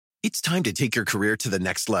It's time to take your career to the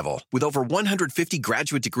next level. With over 150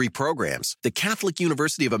 graduate degree programs, the Catholic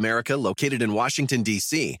University of America, located in Washington,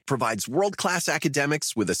 D.C., provides world-class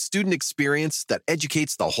academics with a student experience that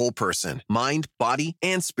educates the whole person, mind, body,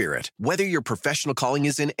 and spirit. Whether your professional calling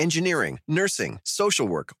is in engineering, nursing, social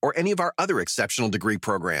work, or any of our other exceptional degree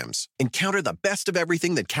programs, encounter the best of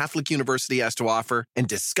everything that Catholic University has to offer and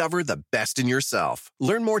discover the best in yourself.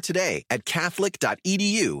 Learn more today at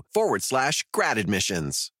catholic.edu/grad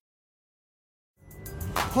admissions.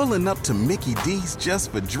 Pulling up to Mickey D's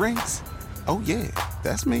just for drinks? Oh yeah,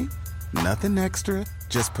 that's me. Nothing extra,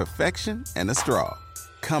 just perfection and a straw.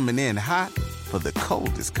 Coming in hot for the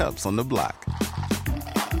coldest cups on the block.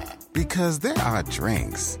 Because there are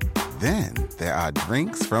drinks. Then there are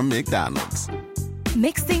drinks from McDonald's.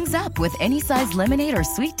 Mix things up with any size lemonade or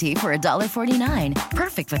sweet tea for $1.49.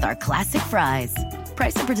 Perfect with our classic fries.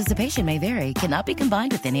 Price and participation may vary. Cannot be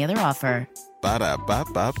combined with any other offer.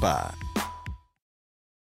 Ba-da-ba-ba-ba.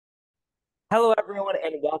 Hello, everyone,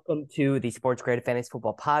 and welcome to the Sports Creative Fantasy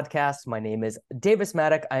Football Podcast. My name is Davis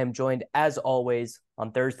Maddock. I am joined, as always,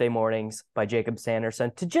 on Thursday mornings by Jacob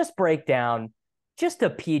Sanderson to just break down just a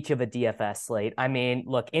peach of a DFS slate. I mean,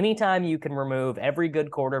 look, anytime you can remove every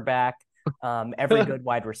good quarterback, every good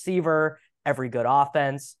wide receiver, every good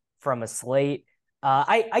offense from a slate,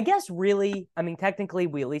 I guess really, I mean, technically,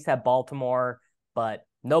 we at least have Baltimore, but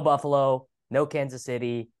no Buffalo, no Kansas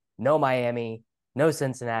City, no Miami, no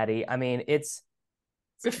Cincinnati. I mean, it's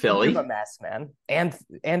Philly. A mess, man. And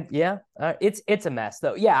yeah, it's a mess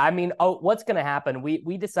though. Yeah, I mean, what's going to happen?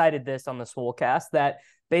 We decided this on the Swolecast that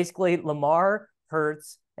basically Lamar,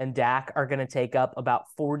 Hurts, and Dak are going to take up about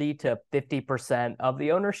 40 to 50% of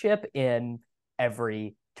the ownership in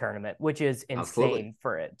every tournament, which is insane. Absolutely.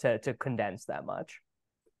 For it to condense that much.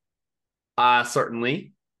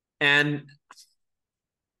 Certainly. And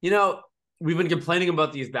we've been complaining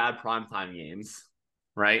about these bad primetime games,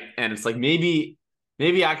 right? And it's like, maybe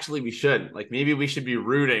actually we should. Like, maybe we should be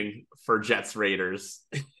rooting for Jets Raiders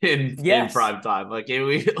in primetime.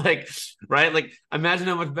 Right? Like, imagine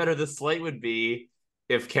how much better this slate would be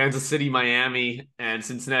if Kansas City, Miami, and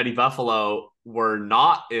Cincinnati, Buffalo were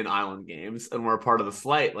not in island games and were a part of the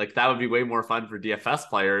slate. Like, that would be way more fun for DFS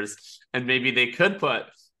players. And maybe they could put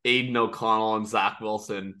Aiden O'Connell and Zach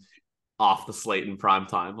Wilson off the slate in prime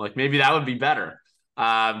time. Like, maybe that would be better.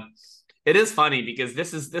 It is funny because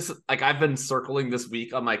this like, I've been circling this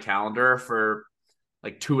week on my calendar for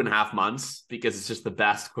like 2.5 months because it's just the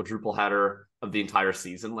best quadruple header of the entire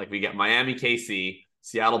season. Like, we get Miami, KC,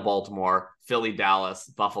 Seattle, Baltimore, Philly, Dallas,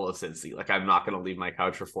 Buffalo, Cincy. Like, I'm not going to leave my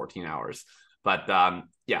couch for 14 hours. But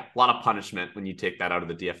yeah, a lot of punishment when you take that out of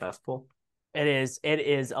the DFS pool. It is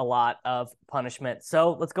a lot of punishment.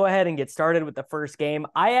 So let's go ahead and get started with the first game.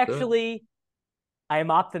 I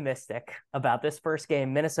am optimistic about this first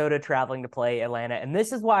game, Minnesota traveling to play Atlanta. And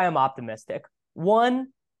this is why I'm optimistic. One,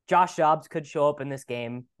 Josh Dobbs could show up in this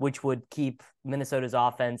game, which would keep Minnesota's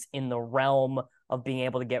offense in the realm of being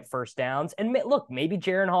able to get first downs. And look, maybe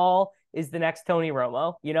Jaron Hall is the next Tony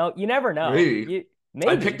Romo. You never know. Maybe.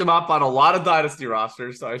 I picked him up on a lot of dynasty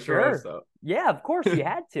rosters, so I sure hope so. Yeah, of course you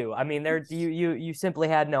had to. I mean, you simply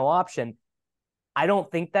had no option. I don't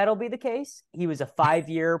think that'll be the case. He was a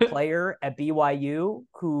 5-year player at BYU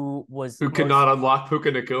who could not unlock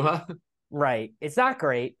Puka Nacua. Right. It's not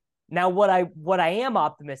great. Now, what I am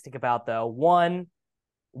optimistic about, though, one,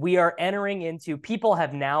 we are entering into, people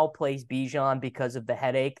have now placed Bijan because of the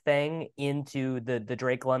headache thing into the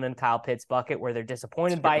Drake London, Kyle Pitts bucket where they're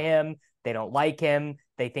disappointed by him. They don't like him.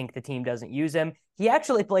 They think the team doesn't use him. He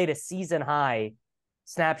actually played a season high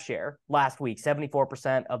snap share last week,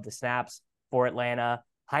 74% of the snaps for Atlanta.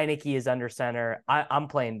 Heineke is under center. I'm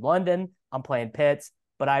playing London. I'm playing Pitts,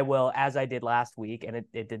 but I will, as I did last week, and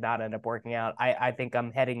it did not end up working out. I think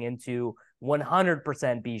I'm heading into 100%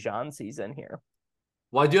 Bijan season here.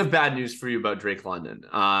 Well, I do have bad news for you about Drake London.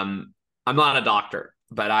 I'm not a doctor,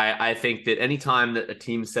 but I think that anytime that a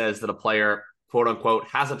team says that a player, quote unquote,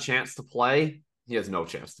 has a chance to play, he has no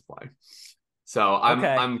chance to play. So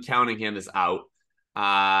I'm counting him as out.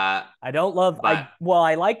 I don't love, I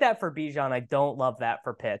like that for Bijan. I don't love that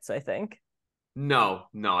for Pitts, I think. No,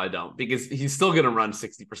 I don't, because he's still going to run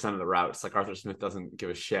 60% of the routes. Like, Arthur Smith doesn't give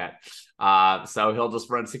a shit. So he'll just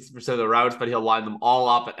run 60% of the routes, but he'll line them all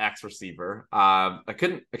up at X receiver. I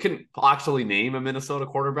couldn't actually name a Minnesota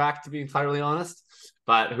quarterback, to be entirely honest,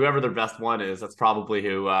 but whoever their best one is, that's probably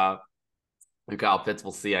who Kyle Pitts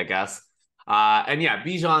will see, I guess. And yeah,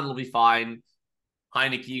 Bijan will be fine.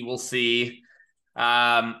 Heineke, we'll see.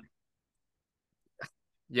 Yeah.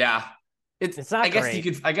 It's not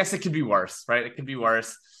great. I guess it could be worse, right? It could be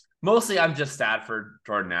worse. Mostly I'm just sad for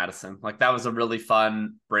Jordan Addison. Like that was a really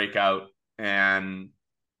fun breakout. And,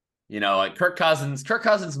 like Kirk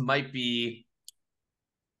Cousins might be,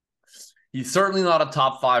 he's certainly not a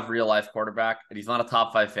top 5 real life quarterback, and he's not a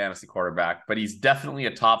top 5 fantasy quarterback, but he's definitely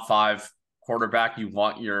a top 5 quarterback you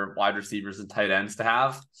want your wide receivers and tight ends to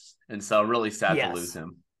have. And so really sad to lose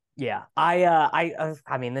him. Yeah.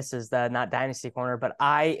 I mean, this is the not dynasty corner, but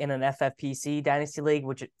in an FFPC dynasty league,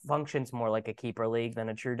 which functions more like a keeper league than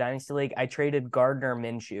a true dynasty league, I traded Gardner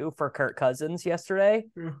Minshew for Kirk Cousins yesterday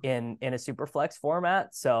in a super flex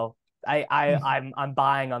format. So I'm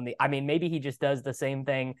buying on I mean, maybe he just does the same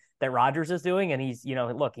thing that Rodgers is doing, and he's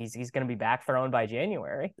going to be back thrown by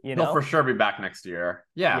January. He'll for sure be back next year.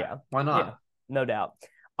 Yeah. Why not? Yeah, no doubt.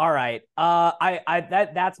 All right.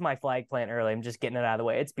 That's my flag plant early. I'm just getting it out of the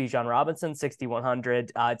way. It's Bijan Robinson,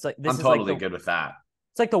 6,100. It's like I'm totally good with that.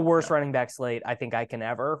 It's like the worst running back slate I think I can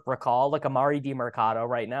ever recall. Like Amari DiMercato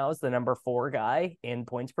right now is the number 4 guy in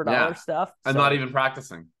points per dollar stuff. I'm not even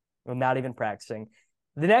practicing. I'm not even practicing.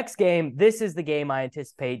 The next game, this is the game I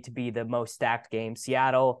anticipate to be the most stacked game.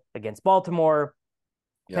 Seattle against Baltimore.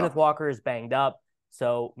 Kenneth Walker is banged up,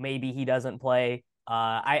 so maybe he doesn't play.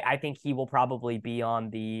 I think he will probably be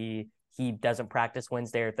on he doesn't practice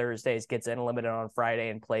Wednesday or Thursdays, gets in limited on Friday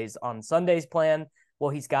and plays on Sunday's plan.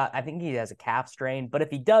 Well, I think he has a calf strain, but if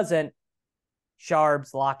he doesn't,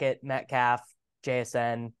 Sharps, Lockett, Metcalf,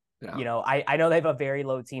 JSN, I know they have a very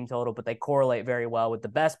low team total, but they correlate very well with the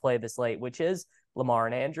best play of the slate, which is Lamar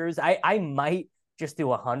and Andrews. I might just do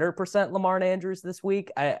 100% Lamar and Andrews this week.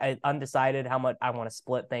 I undecided how much I want to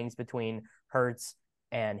split things between Hurts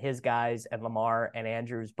and his guys and Lamar and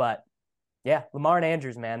Andrews. But yeah, Lamar and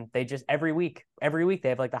Andrews, man, they just every week they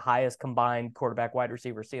have like the highest combined quarterback wide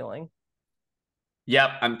receiver ceiling. Yep.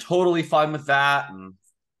 I'm totally fine with that. And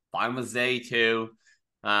fine with Zay too.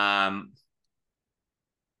 I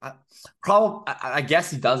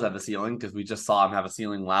guess he does have a ceiling because we just saw him have a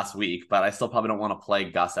ceiling last week, but I still probably don't want to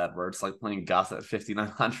play Gus Edwards. Like playing Gus at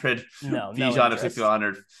 5,900. No, Bijan at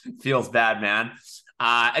 6,100 feels bad, man.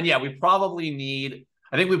 And yeah,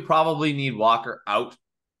 I think we probably need Walker out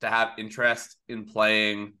to have interest in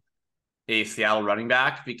playing a Seattle running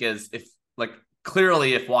back, because if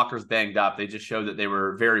Walker's banged up, they just showed that they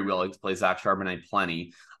were very willing to play Zach Charbonnet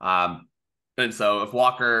plenty. And so if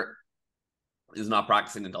Walker is not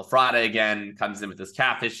practicing until Friday again, comes in with this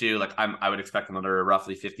calf issue, I would expect another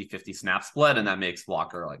roughly 50-50 snap split, and that makes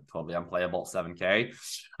Walker totally unplayable at 7K.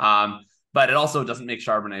 But it also doesn't make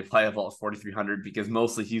Charbonnet playable at 4,300 because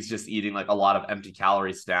mostly he's just eating a lot of empty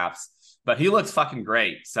calorie snaps. But he looks fucking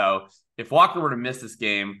great. So if Walker were to miss this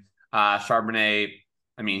game, Charbonnet,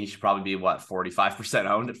 I mean, he should probably be 45%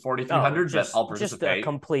 owned at 4,300. But I'll participate. Just a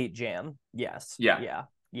complete jam. Yes. Yeah.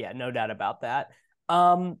 No doubt about that.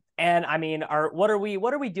 And I mean, what are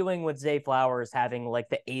we doing with Zay Flowers having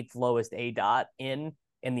the 8th lowest ADOT in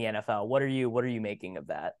the NFL? What are you making of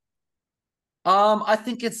that? I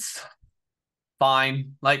think it's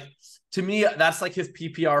fine. To me, that's his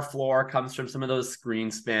PPR floor comes from some of those screen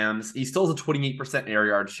spams. He still has a 28% air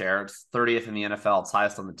yard share. It's 30th in the NFL. It's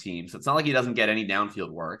highest on the team. So it's not like he doesn't get any downfield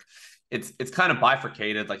work. It's kind of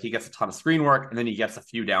bifurcated. He gets a ton of screen work, and then he gets a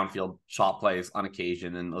few downfield shot plays on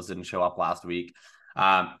occasion, and those didn't show up last week.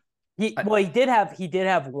 He did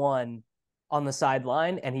have one on the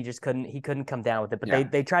sideline, and he just couldn't come down with it.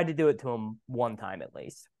 But they tried to do it to him one time at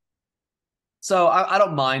least. So I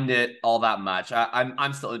don't mind it all that much.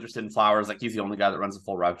 I'm still interested in Flowers. He's the only guy that runs a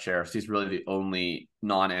full route share. So he's really the only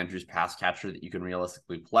non-Andrews pass catcher that you can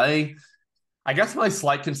realistically play. I guess my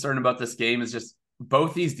slight concern about this game is just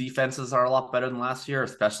both these defenses are a lot better than last year,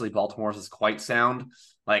 especially Baltimore's is quite sound.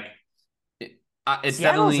 It's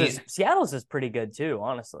Seattle's is pretty good too,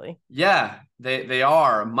 honestly. Yeah, they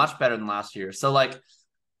are much better than last year. So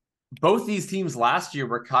both these teams last year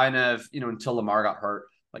were kind of, until Lamar got hurt,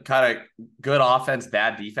 kind of good offense,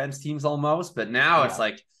 bad defense teams almost. But now it's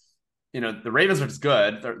the Ravens are just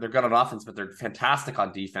good. They're good on offense, but they're fantastic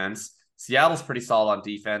on defense. Seattle's pretty solid on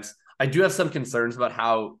defense. I do have some concerns about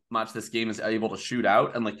how much this game is able to shoot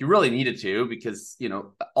out. And you really needed to, because,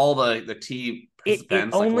 all the team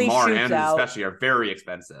participants, Lamar and Andrews especially, are very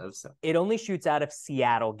expensive. So it only shoots out if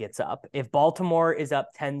Seattle gets up. If Baltimore is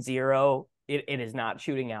up 10-0, it is not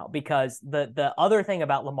shooting out, because the other thing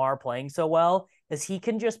about Lamar playing so well is he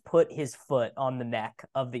can just put his foot on the neck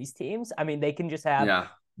of these teams. I mean, they can just have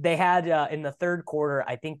they had in the third quarter,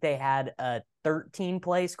 I think they had a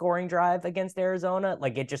 13-play scoring drive against Arizona.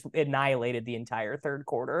 It just annihilated the entire third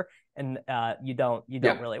quarter, and you don't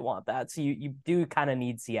really want that. So you do kind of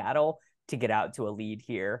need Seattle to get out to a lead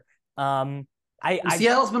here.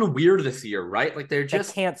 Seattle's been weird this year, right? Like they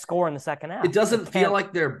can't score in the second half. It doesn't feel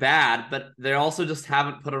like they're bad, but they also just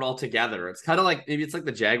haven't put it all together. It's kind of like maybe it's like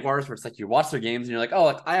the Jaguars, where it's like you watch their games and you're like, oh,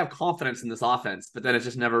 like, I have confidence in this offense, but then it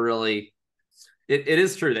just never really. It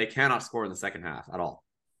is true they cannot score in the second half at all.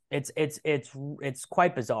 It's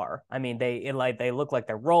quite bizarre. I mean, they look like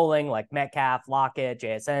they're rolling, like Metcalf, Lockett,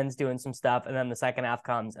 JSN's doing some stuff, and then the second half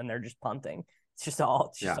comes and they're just punting. It's just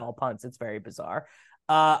all punts. It's very bizarre.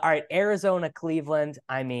 All right, Arizona, Cleveland.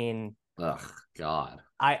 I mean, ugh, God.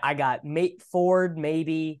 I got Ford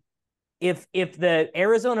maybe. If the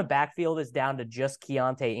Arizona backfield is down to just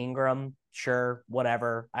Keontae Ingram, sure,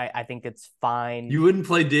 whatever. I think it's fine. You wouldn't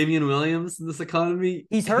play Damian Williams in this economy?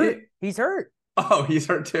 He's hurt. He's hurt. Oh, he's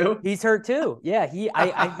hurt too? He's hurt too. Yeah, they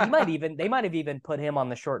might have even put him on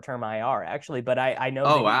the short-term IR actually, but I know.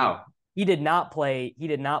 Oh, wow. He did not play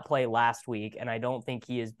last week, and I don't think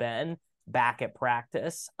he has been back at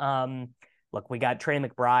practice. Look, we got Trey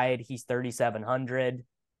McBride. He's 3,700.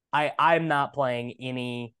 I'm not playing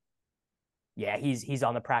any. Yeah, he's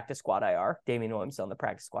on the practice squad IR. Damian Williams is on the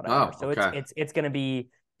practice squad IR. So okay. It's going to be,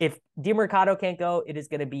 if DeMercado can't go, it is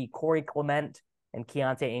going to be Corey Clement and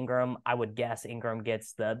Keontae Ingram. I would guess Ingram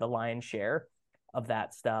gets the lion's share of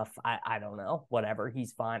that stuff. I don't know. Whatever.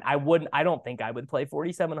 He's fine. I don't think I would play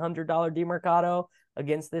 $4,700 DeMercado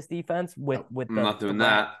against this defense with I'm not doing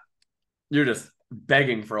that. You're just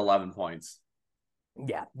begging for 11 points.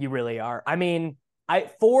 Yeah, you really are. I mean,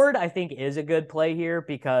 Ford, I think, is a good play here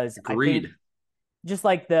because Agreed. I think, just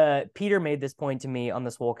like Peter made this point to me on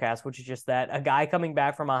the Swolecast, which is just that a guy coming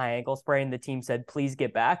back from a high ankle sprain, the team said, please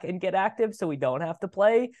get back and get active so we don't have to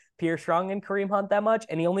play Pierre Strong and Kareem Hunt that much.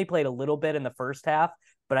 And he only played a little bit in the first half,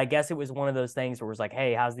 but I guess it was one of those things where it was like,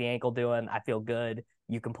 hey, how's the ankle doing? I feel good.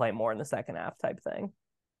 You can play more in the second half type thing.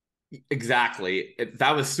 Exactly.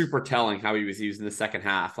 That was super telling how he was used in the second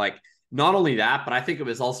half. Like, not only that, but I think it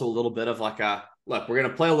was also a little bit of like look, we're going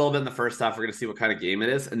to play a little bit in the first half. We're going to see what kind of game it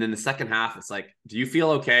is. And then the second half, it's like, do you feel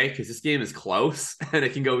okay? Because this game is close and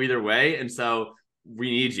it can go either way. And so we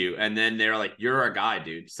need you. And then they're like, you're a guy,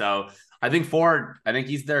 dude. So I think Ford,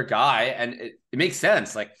 he's their guy. And it makes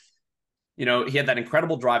sense. Like, he had that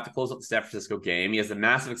incredible drive to close up the San Francisco game. He has a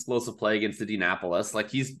massive explosive play against Indianapolis. Like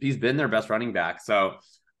he's been their best running back. So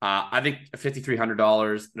I think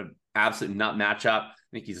 $5,300, an absolute nut matchup.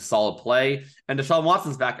 I think he's a solid play. And Deshaun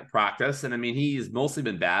Watson's back at practice. And he's mostly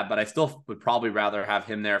been bad, but I still would probably rather have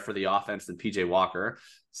him there for the offense than PJ Walker.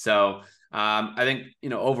 So I think,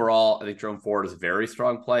 overall, I think Jerome Ford is a very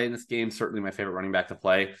strong play in this game. Certainly my favorite running back to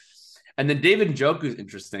play. And then David Njoku is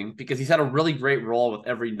interesting because he's had a really great role with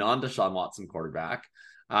every non-Deshaun Watson quarterback.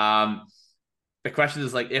 The question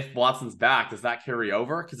is, like, if Watson's back, does that carry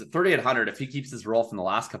over? Because at 3,800, if he keeps his role from the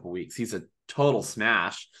last couple of weeks, he's a total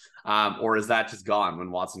smash. Or is that just gone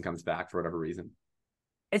when Watson comes back for whatever reason?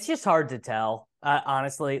 It's just hard to tell,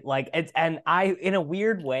 honestly. Like, in a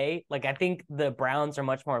weird way, like, I think the Browns are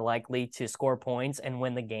much more likely to score points and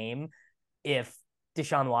win the game if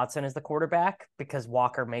Deshaun Watson is the quarterback, because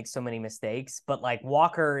Walker makes so many mistakes. But like,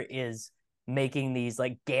 Walker is making these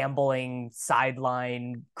like gambling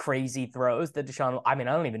sideline crazy throws that Deshaun, I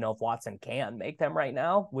don't even know if Watson can make them right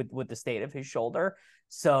now with the state of his shoulder.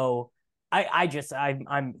 So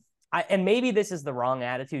and maybe this is the wrong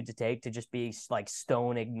attitude to take, to just be like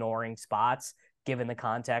stone ignoring spots given the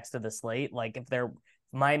context of the slate. Like if they're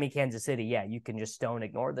Miami, Kansas City, yeah, you can just stone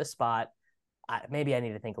ignore this spot. Maybe I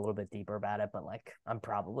need to think a little bit deeper about it, but like I'm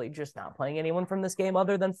probably just not playing anyone from this game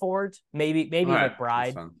other than Ford. Maybe right,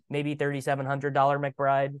 McBride, maybe $3,700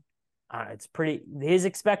 McBride. It's pretty. His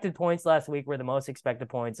expected points last week were the most expected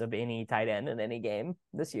points of any tight end in any game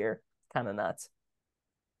this year. Kind of nuts.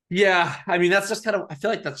 Yeah, that's just kind of. I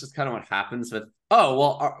feel like that's just kind of what happens with. Oh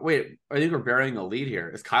well, wait. I think we're burying the lead here.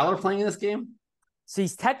 Is Kyler playing in this game? So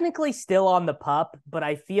he's technically still on the pup, but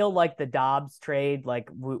I feel like the Dobbs trade, like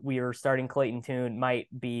we are starting Clayton Tune, might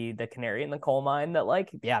be the canary in the coal mine that, like,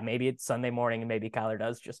 yeah, maybe it's Sunday morning and maybe Kyler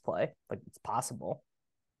does just play. Like, it's possible.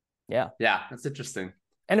 Yeah. Yeah, that's interesting.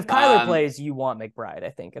 And if Kyler plays, you want McBride,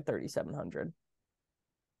 I think, at 3,700.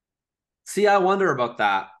 See, I wonder about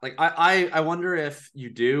that. Like, I wonder if you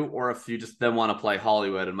do, or if you just then want to play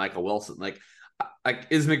Hollywood and Michael Wilson. Like,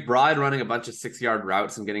 is McBride running a bunch of 6-yard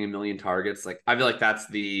routes and getting a million targets? Like, I feel like that's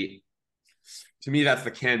the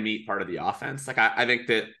can meet part of the offense. Like, I think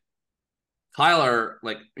that Kyler,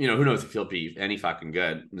 like, who knows if he'll be any fucking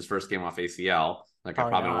good in his first game off ACL. Like, I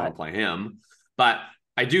probably don't want to play him, but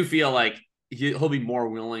I do feel like he'll be more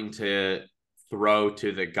willing to throw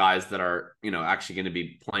to the guys that are, actually going to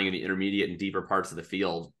be playing in the intermediate and deeper parts of the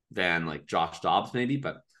field than like Josh Dobbs maybe,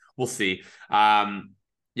 but we'll see.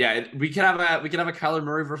 Yeah, we could have a Kyler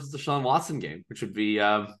Murray versus Deshaun Watson game, which would be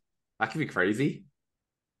that could be crazy.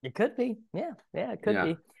 It could be. Yeah, it could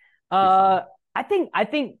be. Be I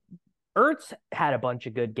think Ertz had a bunch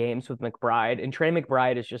of good games with McBride, and Trey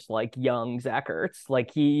McBride is just like young Zach Ertz.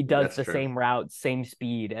 Like he does That's the true. same route, same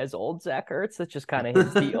speed as old Zach Ertz. That's just kind of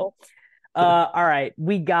his deal. All right,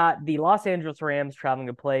 we got the Los Angeles Rams traveling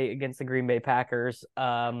to play against the Green Bay Packers.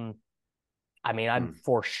 I mean, I'm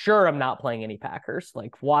not playing any Packers.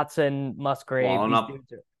 Like Watson, Musgrave,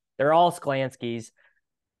 they're all Sklansky's.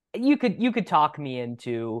 You could talk me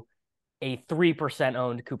into a 3%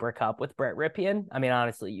 owned Cooper Kupp with Brett Ripien. I mean,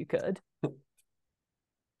 honestly, you could.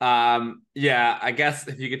 Yeah, I guess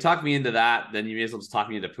if you could talk me into that, then you may as well just talk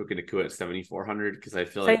me into Puka Nacua at 7,400 because I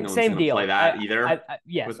feel like no one's going to play that either.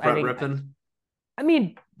 Yes, with Brett Rippon. I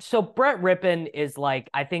mean, so Brett Rippon is like,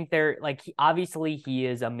 I think they're like, obviously he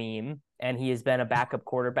is a meme and he has been a backup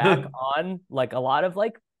quarterback on like a lot of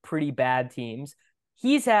like pretty bad teams.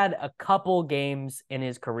 He's had a couple games in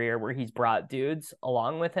his career where he's brought dudes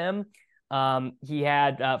along with him. He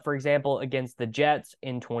had, for example, against the Jets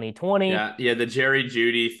in 2020. Yeah, the Jerry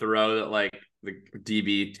Jeudy throw that like the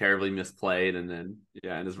DB terribly misplayed, and then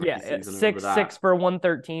in his rookie season, 6 for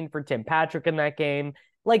 113 for Tim Patrick in that game.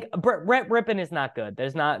 Like Brett Rippon is not good.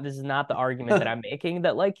 This is not the argument that I'm making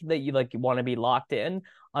that you want to be locked in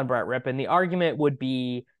on Brett Rippon. The argument would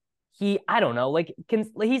be I don't know, like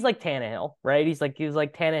he's like Tannehill, right? He's like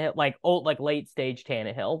Tannehill, like old, like late stage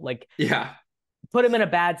Tannehill. Like put him in a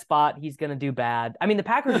bad spot, he's gonna do bad. I mean, the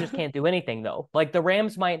Packers just can't do anything though. Like the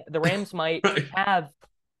Rams might right.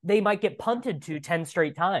 They might get punted to 10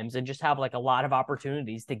 straight times and just have like a lot of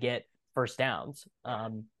opportunities to get first downs.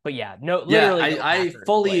 But literally. I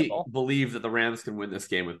fully believe that the Rams can win this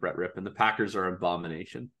game with Brett Rippon. The Packers are an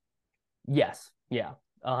abomination. Yes. Yeah.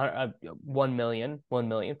 1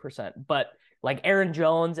 million%. But like Aaron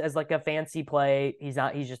Jones as like a fancy play, he's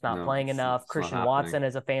just not playing enough. Christian Watson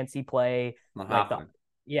as a fancy play.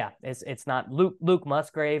 It's not Luke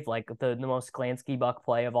Musgrave, like the most Sklansky buck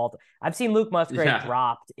play of all. I've seen Luke Musgrave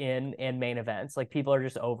dropped in main events. Like people are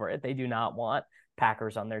just over it. They do not want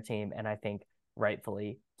Packers on their team, and I think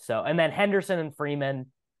rightfully so. And then Henderson and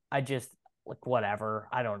Freeman, I just like whatever.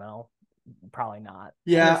 I don't know. Probably not.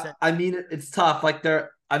 Yeah, Henderson. I mean it's tough. Like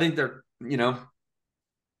I think they're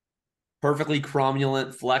perfectly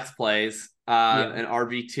cromulent flex plays and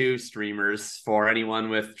RB2 streamers for anyone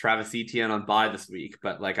with Travis Etienne on bye this week.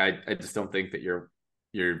 But like I just don't think that you're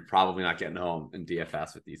probably not getting home in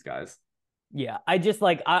DFS with these guys. Yeah, I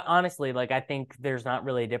honestly, like, I think there's not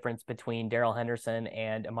really a difference between Darrell Henderson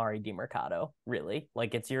and Amari DiMercato, really.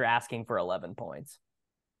 Like, you're asking for 11 points.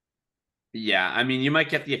 Yeah, I mean, you might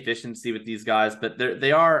get the efficiency with these guys, but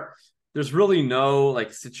there's really no, like,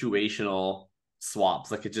 situational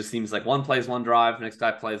swaps. Like, it just seems like one plays one drive, next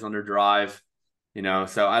guy plays under drive,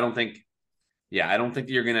 so I don't think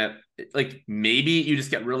you're going to, like, maybe you just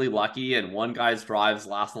get really lucky and one guy's drives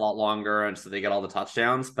last a lot longer and so they get all the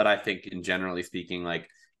touchdowns. But I think in generally speaking, like,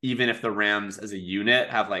 even if the Rams as a unit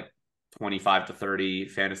have like 25 to 30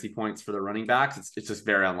 fantasy points for the running backs, it's just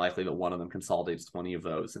very unlikely that one of them consolidates 20 of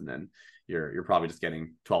those. And then you're probably just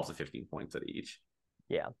getting 12 to 15 points at each.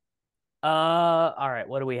 Yeah. All right.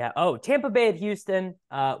 What do we have? Oh, Tampa Bay at Houston.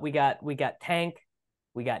 We got Tank.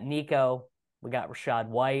 We got Nico. We got Rashad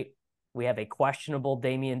White. We have a questionable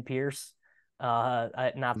Dameon Pierce. Not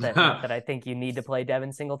that I think you need to play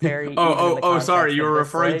Devin Singletary. Sorry. You were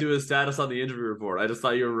referring to his status on the injury report. I just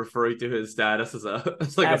thought you were referring to his status as a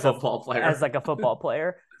football player. As like a football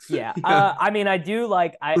player. Yeah. I mean, I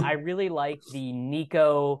really like the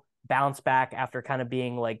Nico bounce back after kind of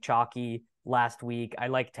being like chalky last week. I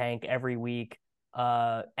like Tank every week.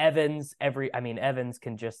 Evans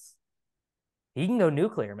can just, he can go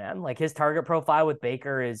nuclear, man. Like his target profile with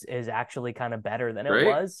Baker is actually kind of better than it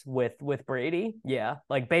was with Brady. Yeah.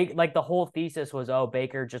 Like the whole thesis was,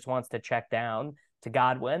 Baker just wants to check down to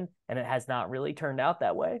Godwin, and it has not really turned out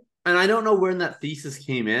that way. And I don't know when that thesis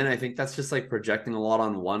came in. I think that's just like projecting a lot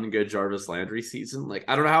on one good Jarvis Landry season. Like,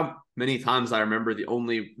 I don't know how many times I remember the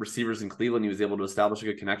only receivers in Cleveland he was able to establish a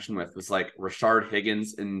good connection with was like Rashard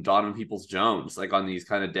Higgins and Donovan Peoples-Jones, like on these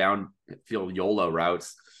kind of downfield YOLO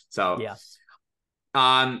routes. So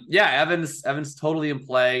Evans totally in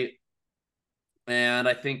play. And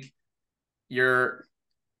I think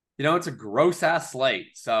it's a gross ass slate.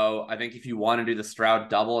 So I think if you want to do the Stroud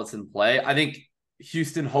double, it's in play. I think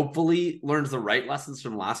Houston hopefully learns the right lessons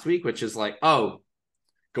from last week, which is like,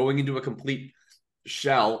 going into a complete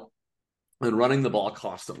shell and running the ball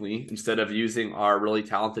constantly instead of using our really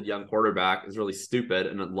talented young quarterback is really stupid,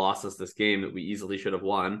 and it lost us this game that we easily should have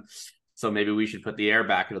won. So maybe we should put the air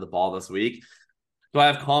back into the ball this week. Do I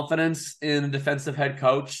have confidence in a defensive head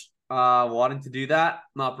coach wanting to do that?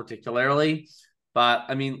 Not particularly. But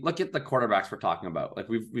I mean, look at the quarterbacks we're talking about. Like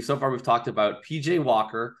we've so far we've talked about PJ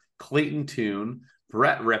Walker, Clayton Tune,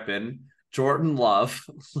 Brett Rippon, Jordan Love.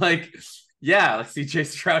 Like, yeah, like CJ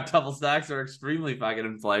Stroud double stacks are extremely fucking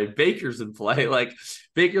in play. Baker's in play. Like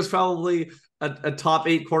Baker's probably a top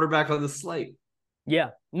 8 quarterback on the slate. Yeah,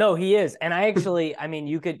 no, he is. And I mean,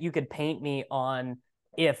 you could paint me on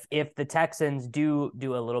if the Texans do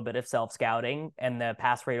a little bit of self-scouting and the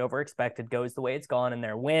pass rate over expected goes the way it's gone and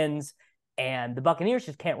their wins, and the Buccaneers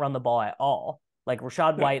just can't run the ball at all. Like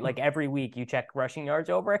Rachaad White, like every week you check rushing yards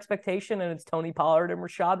over expectation, and it's Tony Pollard and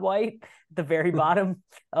Rachaad White at the very bottom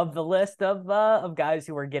of the list of guys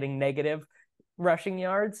who are getting negative rushing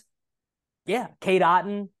yards. Yeah, Cade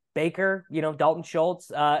Otton, Baker, Dalton Schultz.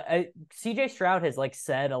 CJ Stroud has like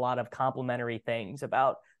said a lot of complimentary things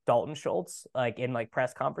about Dalton Schultz, like in like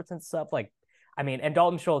press conference and stuff. Like, I mean, and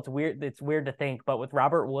Dalton Schultz, it's weird to think, but with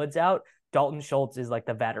Robert Woods out, Dalton Schultz is like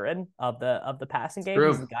the veteran of the passing game. True.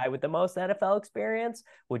 He's the guy with the most NFL experience,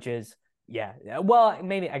 which is, yeah. Well,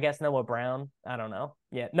 maybe, I guess Noah Brown. I don't know.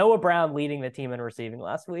 Yeah. Noah Brown leading the team in receiving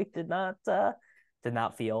last week did not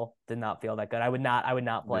feel that good. I would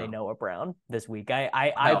not play Noah Brown this week.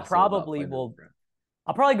 I'll probably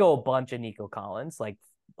go a bunch of Nico Collins. Like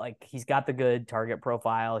he's got the good target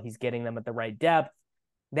profile. He's getting them at the right depth.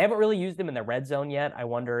 They haven't really used him in the red zone yet. I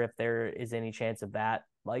wonder if there is any chance of that,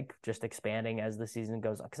 like just expanding as the season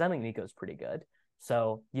goes on. Cause I think Nico's pretty good.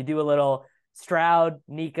 So you do a little Stroud,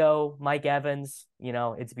 Nico, Mike Evans,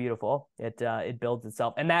 it's beautiful. It builds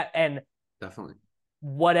itself. And definitely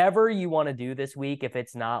whatever you want to do this week, if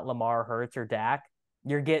it's not Lamar, Hurts, or Dak,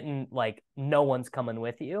 you're getting like no one's coming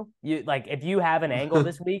with you. You like if you have an angle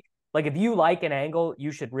this week, like if you like an angle,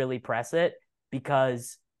 you should really press it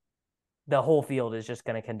because the whole field is just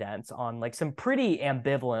going to condense on like some pretty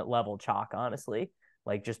ambivalent level chalk, honestly.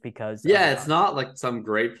 Like just because. Yeah, it's not like some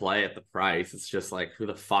great play at the price. It's just like, who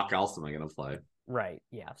the fuck else am I going to play? Right.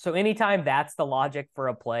 Yeah. So anytime that's the logic for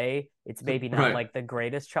a play, it's maybe not like the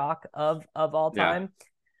greatest chalk of all time. Okay.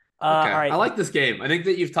 All right. I like this game. I think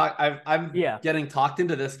that you've talked. I'm getting talked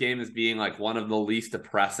into this game as being like one of the least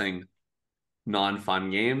depressing,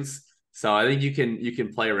 non-fun games. So I think you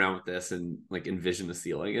can play around with this and like envision the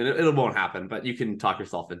ceiling, and it won't happen, but you can talk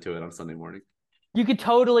yourself into it on Sunday morning. You could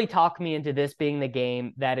totally talk me into this being the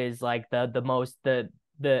game that is like the most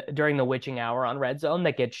during the witching hour on Red Zone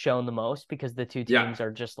that gets shown the most because the two teams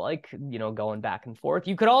are just like, going back and forth.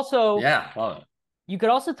 You could also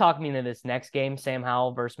talk me into this next game, Sam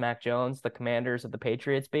Howell versus Mac Jones, the Commanders of the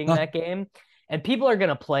Patriots being that game. And people are going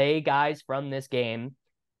to play guys from this game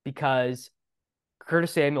because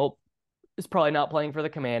Curtis Samuel is probably not playing for the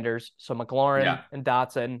Commanders. So McLaurin and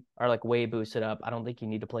Dotson are like way boosted up. I don't think you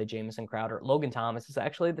need to play Jamison Crowder. Logan Thomas is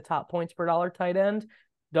actually the top points per dollar tight end.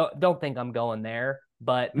 Don't think I'm going there,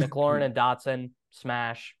 but McLaurin and Dotson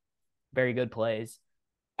smash, very good plays.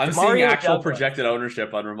 I'm seeing actual projected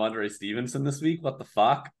ownership on Ramondre Stevenson this week. What the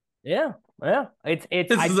fuck? Yeah. It's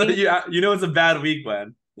a bad week,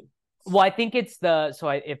 man. Well, I think it's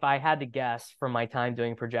if I had to guess from my time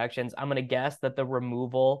doing projections, I'm going to guess that the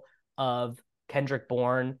removal of Kendrick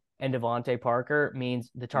Bourne and Devontae Parker means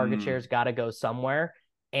the target share's got to go somewhere.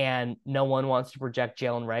 And no one wants to project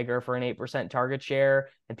Jalen Reagor for an 8% target share.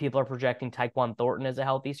 And people are projecting Tyquan Thornton as a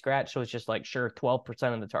healthy scratch. So it's just like, sure,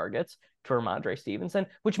 12% of the targets to Ramondre Stevenson,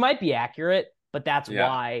 which might be accurate, but that's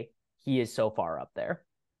why he is so far up there.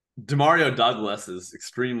 Demario Douglas is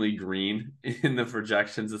extremely green in the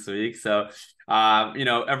projections this week. So,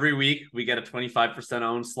 every week we get a 25%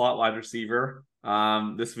 owned slot wide receiver.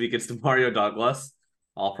 This week it's Demario Douglas.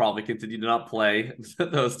 I'll probably continue to not play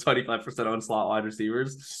those 25% owned slot wide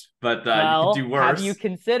receivers, but you could do worse. Have you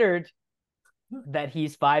considered that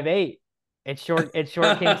he's 5'8"? It's short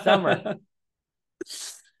King Summer.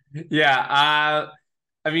 Yeah.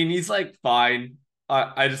 I mean, he's like fine.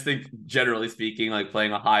 I just think generally speaking, like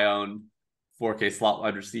playing a high owned 4K slot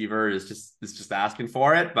wide receiver is just asking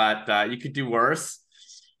for it, but you could do worse.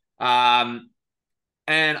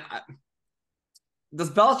 Does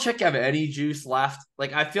Belichick have any juice left?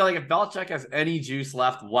 Like, I feel like if Belichick has any juice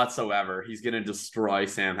left whatsoever, he's going to destroy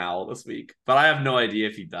Sam Howell this week. But I have no idea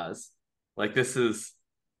if he does. Like, this is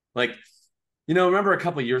like, remember a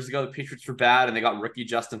couple of years ago, the Patriots were bad and they got rookie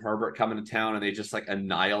Justin Herbert coming to town and they just like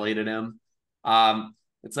annihilated him.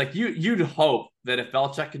 It's like you'd hope that if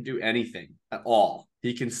Belichick can do anything at all,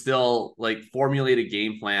 he can still like formulate a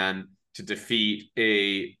game plan to defeat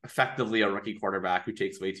effectively a rookie quarterback who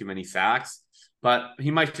takes way too many sacks. But he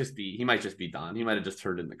might just be done. He might have just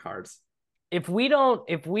turned in the cards. If we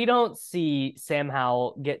don't see Sam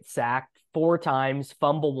Howell get sacked 4 times,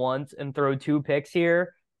 fumble once, and throw 2 picks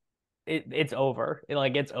here, it's over.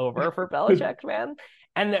 It's over for Belichick, man.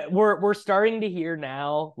 And we're starting to hear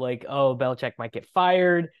now, like, oh, Belichick might get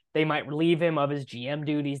fired. They might relieve him of his GM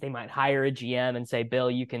duties. They might hire a GM and say,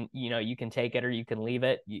 Bill, you can take it or you can leave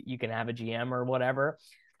it. You can have a GM or whatever.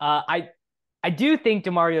 I do think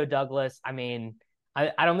Demario Douglas, I mean,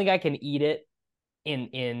 I don't think I can eat it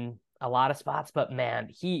in a lot of spots, but man,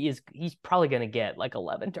 he's probably going to get like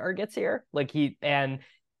 11 targets here. And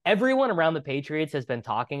everyone around the Patriots has been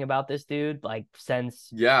talking about this dude like since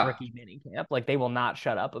rookie minicamp. Like they will not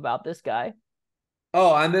shut up about this guy.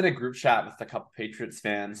 Oh, I'm in a group chat with a couple Patriots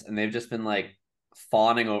fans, and they've just been like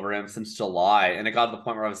fawning over him since July. And it got to the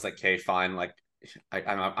point where I was like, okay, fine. Like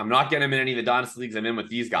I'm not getting him in any of the dynasty leagues I'm in with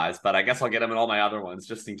these guys, but I guess I'll get him in all my other ones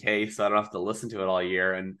just in case, so I don't have to listen to it all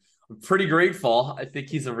year. And I'm pretty grateful. I think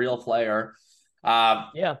he's a real player.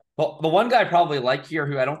 Yeah. Well, the one guy I probably like here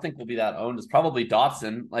who I don't think will be that owned is probably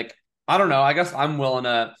Dotson. Like, I don't know. I guess I'm willing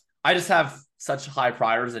to. I just have such high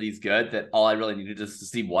priors that he's good that all I really needed is to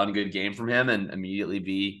see one good game from him and immediately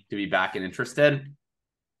be back and interested.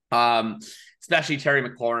 Especially Terry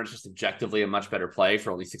McLaurin's just objectively a much better play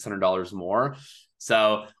for only $600 more.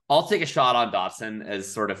 So I'll take a shot on Dotson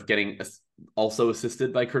as sort of getting also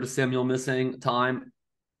assisted by Curtis Samuel missing time.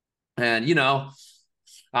 And,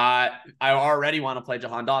 I already want to play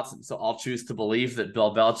Jahan Dotson, so I'll choose to believe that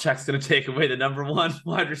Bill Belichick's going to take away the number 1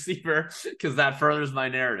 wide receiver because that furthers my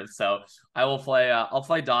narrative. So I will play. I'll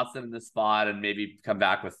play Dotson in this spot and maybe come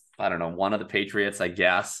back with one of the Patriots, I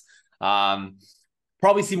guess.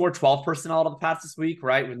 Probably see more 12 personnel out of the Pats this week,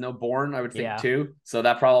 right? With no Bourne, I would think too. So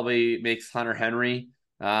that probably makes Hunter Henry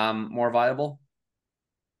more viable.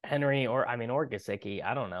 Henry or Gesicki.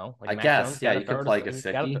 I don't know. Like I guess, you can play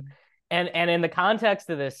Gesicki. And in the context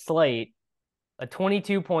of this slate, a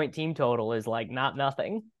 22-point team total is like not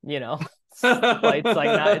nothing, it's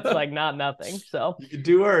like not nothing. So you could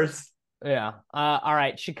do worse. Yeah. All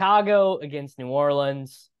right. Chicago against New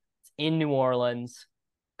Orleans. It's in New Orleans.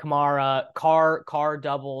 Kamara, Carr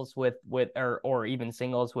doubles with or even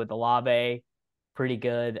singles with Olave. Pretty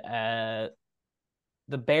good. The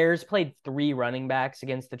Bears played 3 running backs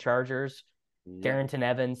against the Chargers. Darrington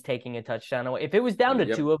Evans taking a touchdown away. If it was down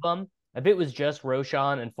to 2 of them, if it was just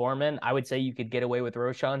Roschon and Foreman, I would say you could get away with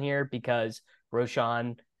Roschon here because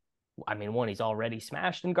Roschon, he's already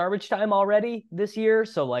smashed in garbage time already this year.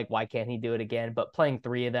 So, why can't he do it again? But playing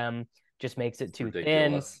 3 of them just makes it too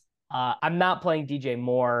thin. I'm not playing DJ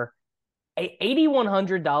Moore.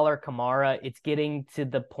 $8,100 Kamara, it's getting to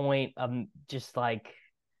the point of just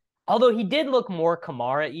although he did look more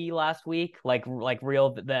Kamara-y last week, like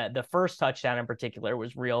real, the first touchdown in particular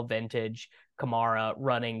was real vintage Kamara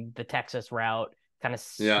running the Texas route, kind of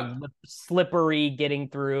slippery, getting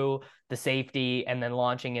through the safety and then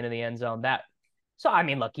launching into the end zone.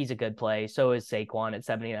 Look, he's a good play. So is Saquon at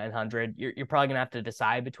 7,900. You're probably going to have to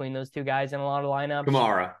decide between those 2 guys in a lot of lineups.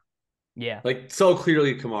 Kamara. Yeah. So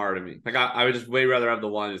clearly Kamara to me. I would just way rather have the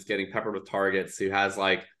one who's getting peppered with targets, who has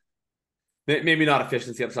maybe not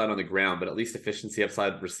efficiency upside on the ground, but at least efficiency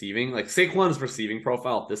upside receiving. Saquon's receiving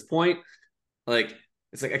profile at this point,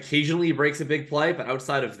 it's occasionally he breaks a big play, but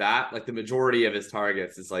outside of that, the majority of his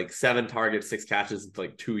targets is 7 targets, 6 catches,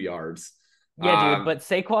 2 yards. Yeah, dude, but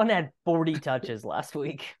Saquon had 40 touches last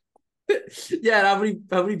week. Yeah, how many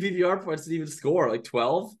PPR points did he even score?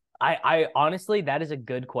 12? I honestly, that is a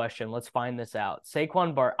good question. Let's find this out.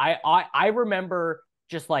 Saquon I remember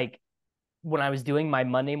just when I was doing my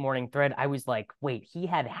Monday morning thread, I was like, wait, he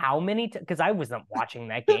had how many? Because I wasn't watching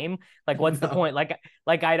that game. What's the point?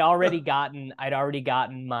 I'd already gotten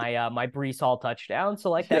my Breece Hall touchdown.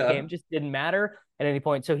 So that game just didn't matter at any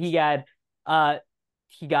point. So he got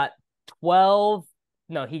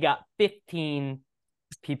 15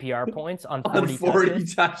 PPR points on 40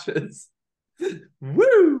 touches.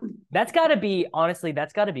 Woo! That's got to be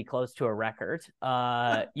close to a record.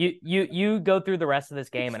 You go through the rest of this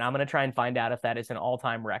game, and I'm going to try and find out if that is an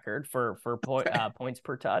all-time record for points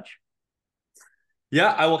per touch.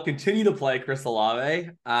 Yeah, I will continue to play Chris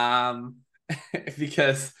Olave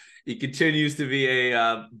because he continues to be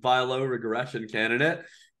a buy low regression candidate.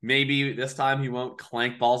 Maybe this time he won't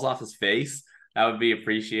clank balls off his face. That would be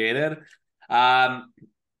appreciated.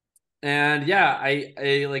 And yeah, I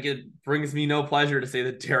it brings me no pleasure to say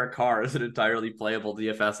that Derek Carr is an entirely playable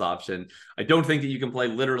DFS option. I don't think that you can play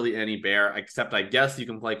literally any bear, except I guess you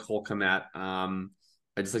can play Cole Kmet. I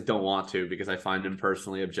just don't want to because I find him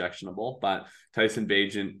personally objectionable. But Tyson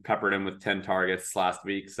Bagent peppered him with 10 targets last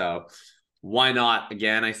week, so why not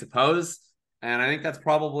again, I suppose. And I think that's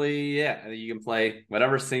probably I think you can play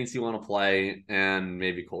whatever Saints you want to play, and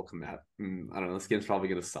maybe Cole Kmet. I don't know. This game's probably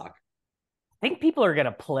going to suck. think people are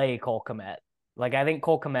gonna play Cole Kmet. Like, I think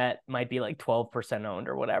Cole Kmet might be like 12% owned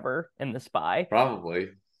or whatever in the SPY. Probably.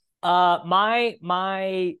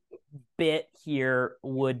 My bit here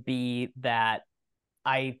would be that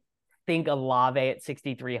I think Olave at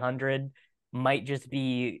 6,300 might just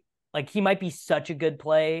be like, he might be such a good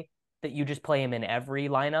play that you just play him in every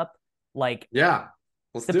lineup. Like, yeah,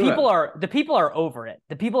 the people are over it.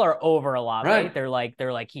 The people are over Olave. Right. They're like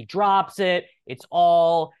he drops it. It's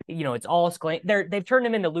all they've turned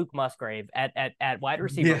him into Luke Musgrave at wide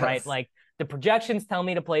receiver, yes. Right? Like, the projections tell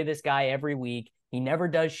me to play this guy every week. He never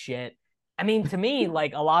does shit. I mean, to me,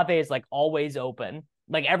 like, Olave is like always open.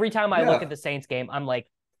 Like, every time I look at the Saints game, I'm like,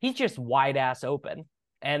 he's just wide ass open.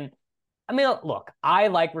 And I mean, look, I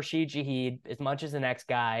like Rashid Shaheed as much as the next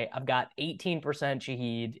guy. I've got 18%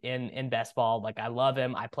 Shaheed in best ball. Like, I love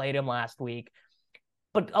him. I played him last week.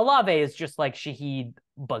 But Olave is just like Shaheed,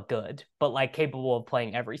 but good, but like capable of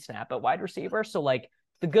playing every snap at wide receiver. So, like,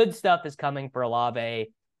 the good stuff is coming for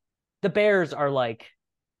Olave. The Bears are like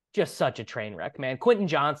just such a train wreck, man. Quentin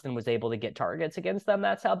Johnston was able to get targets against them.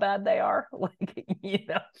 That's how bad they are. Like,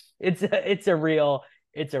 it's a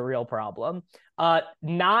real problem.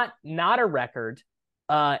 Not a record.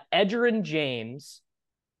 Edgerrin James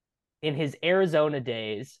in his Arizona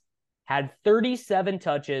days had 37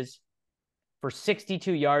 touches for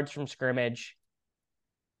 62 yards from scrimmage.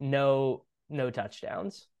 No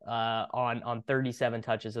touchdowns on 37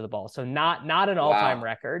 touches of the ball. So not an all-time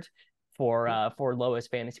record for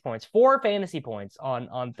lowest fantasy points. 4 fantasy points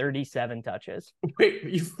on 37 touches. Wait,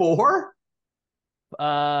 you 4?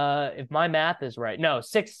 If my math is right. No,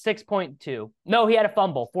 6.2. No, he had a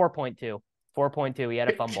fumble. 4.2. 4.2. He had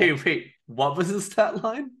a fumble. Okay, wait. What was his stat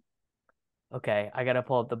line? Okay, I gotta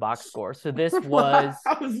pull up the box score. So this was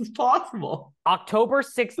how is this possible? October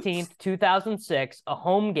 16th, 2006, a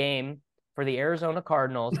home game for the Arizona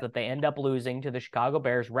Cardinals that they end up losing to the Chicago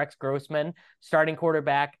Bears. Rex Grossman, starting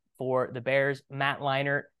quarterback for the Bears. Matt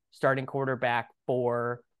Leinart, starting quarterback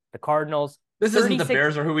for the Cardinals. This isn't the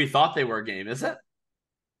Bears or who we thought they were game, is it?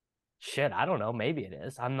 Shit, I don't know. Maybe it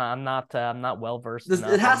is. I'm not well versed.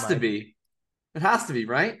 It has to be. It has to be,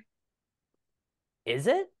 right? Is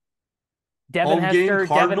it? Devin Hester,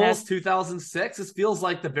 Cardinals, 2006. This feels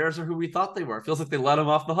like the Bears are who we thought they were. It feels like they let them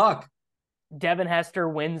off the hook. Devin Hester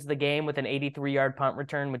wins the game with an 83-yard punt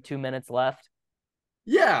return with 2 minutes left.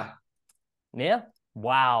 Yeah.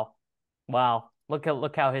 Wow.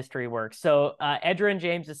 Look how history works. So Edgerrin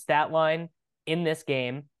James' stat line in this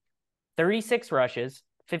game: 36 rushes,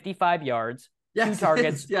 55 yards, 2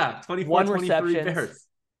 targets, 1 reception. Bears.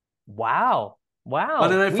 Wow.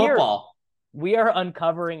 Monday Night Football. We are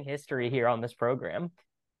uncovering history here on this program.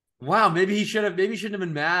 Wow, maybe he shouldn't have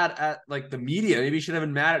been mad at like the media. Maybe he should have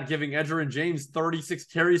been mad at giving Edgerrin James 36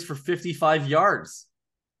 carries for 55 yards.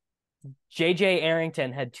 JJ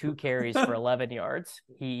Arrington had 2 carries for 11 yards.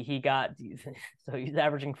 He got so he's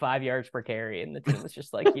averaging 5 yards per carry, and the team was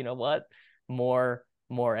just like, you know what? More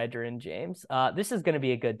Edgerrin James. This is going to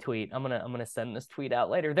be a good tweet. I'm gonna send this tweet out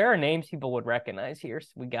later. There are names people would recognize here.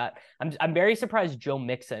 So I'm very surprised Joe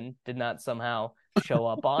Mixon did not somehow show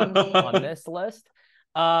up on this list.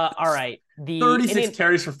 All right, the 36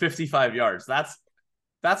 carries for 55 yards. That's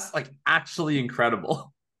like actually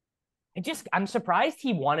incredible. I'm surprised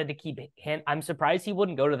he wanted to keep it. I'm surprised he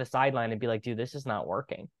wouldn't go to the sideline and be like, dude, this is not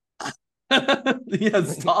working. Yeah,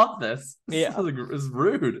 stop this. This is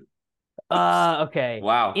rude. Okay.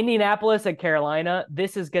 Wow. Indianapolis at Carolina.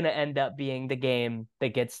 This is going to end up being the game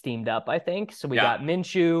that gets steamed up, I think. So we got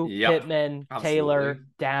Minshew, Pittman, Taylor,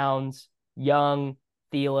 Downs, Young,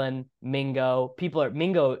 Thielen, Mingo.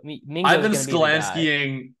 Mingo. I've been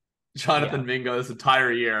Skolanskying Jonathan Mingo this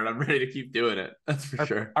entire year, and I'm ready to keep doing it. That's for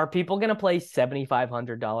sure. Are people going to play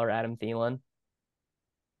 $7,500 Adam Thielen?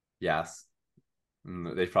 Yes.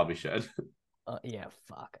 They probably should.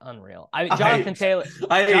 Fuck. Unreal. Jonathan Taylor.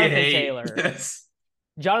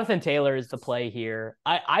 Jonathan Taylor is the play here.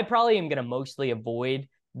 I probably am going to mostly avoid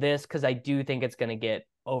this because I do think it's going to get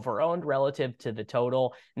over-owned relative to the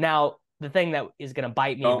total. Now, the thing that is going to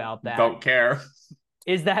bite me about that don't care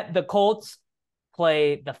is that the Colts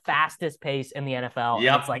play the fastest pace in the NFL.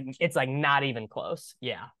 Yep. It's like not even close.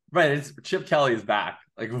 Yeah. Right. It's Chip Kelly is back.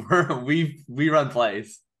 Like we run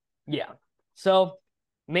plays. Yeah. So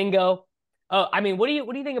Mingo. Oh, I mean, what do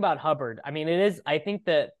you think about Hubbard? I mean, I think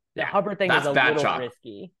that the Hubbard thing is a little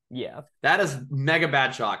risky. Yeah. That is mega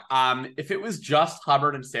bad chalk. If it was just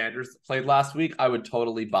Hubbard and Sanders that played last week, I would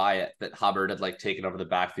totally buy it that Hubbard had like taken over the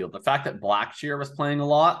backfield. The fact that Blackshear was playing a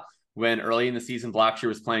lot when early in the season Blackshear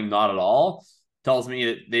was playing not at all tells me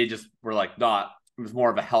that they just were like, not it was more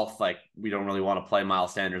of a health, like we don't really want to play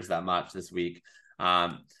Miles Sanders that much this week.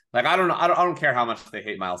 Like I don't care how much they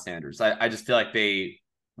hate Miles Sanders. I just feel like they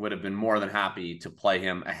would have been more than happy to play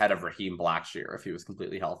him ahead of Raheem Blackshear if he was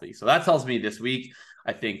completely healthy. So that tells me this week,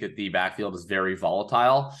 I think that the backfield is very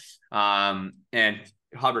volatile. And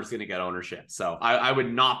Hubbard's going to get ownership. So I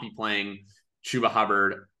would not be playing Chuba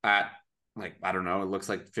Hubbard at, like, I don't know, it looks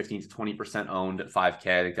like 15 to 20% owned at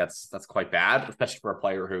 5K. I think that's quite bad, especially for a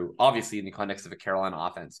player who obviously in the context of a Carolina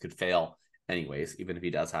offense could fail anyways, even if he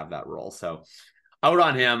does have that role. So out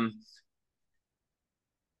on him.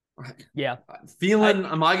 Yeah.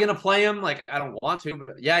 Am I going to play him? Like, I don't want to,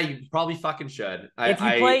 but yeah, you probably fucking should. If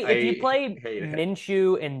you play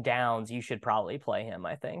Minshew and Downs, you should probably play him,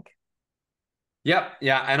 I think. Yep.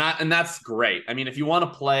 Yeah. And that's great. I mean, if you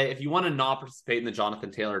want to not participate in the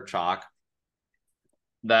Jonathan Taylor chalk,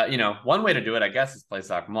 one way to do it, I guess, is play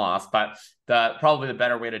Zach Moss, but probably the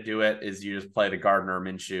better way to do it is you just play the Gardner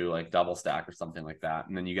Minshew, like double stack or something like that.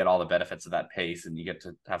 And then you get all the benefits of that pace and you get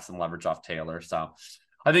to have some leverage off Taylor. So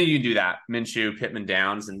I think you can do that. Minshew, Pittman,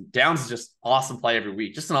 Downs, and Downs is just awesome play every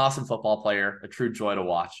week. Just an awesome football player, a true joy to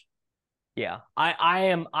watch. Yeah.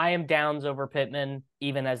 I am Downs over Pittman,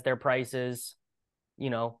 even as their prices,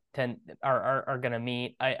 are going to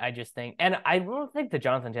meet. I just think, and I don't think the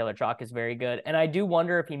Jonathan Taylor chalk is very good. And I do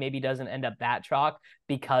wonder if he maybe doesn't end up that chalk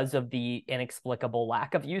because of the inexplicable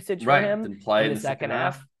lack of usage for him in the second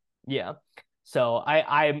half. Yeah. So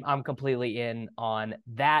I'm completely in on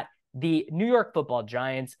that. The New York Football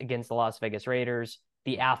Giants against the Las Vegas Raiders,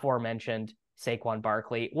 the aforementioned Saquon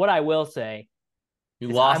Barkley. What I will say, you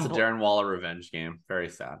lost the Darren Waller revenge game. Very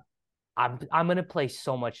sad. I'm going to play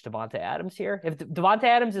so much Devonta Adams here. If Devonta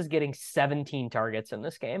Adams is getting 17 targets in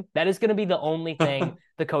this game, that is going to be the only thing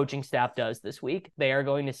the coaching staff does this week. They are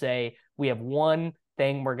going to say, we have one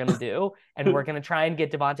thing we're going to do, and we're going to try and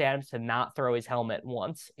get Devonta Adams to not throw his helmet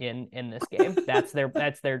once in this game. That's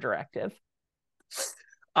their directive.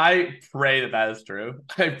 I pray that is true.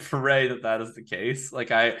 I pray that is the case.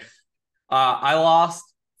 Like I lost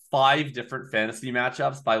 5 different fantasy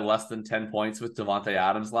matchups by less than 10 points with Devonta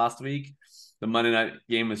Adams last week. The Monday night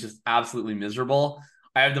game was just absolutely miserable.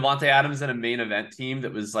 I have Devonta Adams in a main event team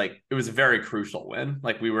that was like, it was a very crucial win.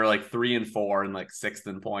 Like we were like 3-4 and like 6th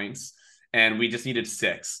in points. And we just needed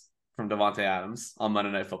 6 from Devonta Adams on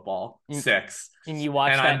Monday Night Football. 6. And you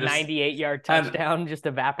watched that 98-yard touchdown just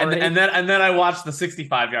evaporate. And then I watched the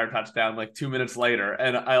 65-yard touchdown like 2 minutes later.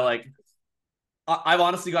 And I've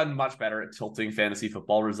honestly gotten much better at tilting fantasy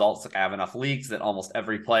football results. Like I have enough leagues that almost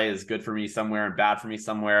every play is good for me somewhere and bad for me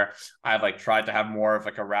somewhere. I've like tried to have more of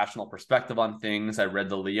like a rational perspective on things. I read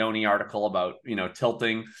the Leone article about,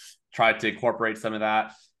 tilting, tried to incorporate some of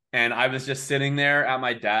that. And I was just sitting there at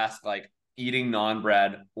my desk, like eating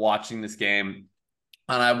non-bread, watching this game.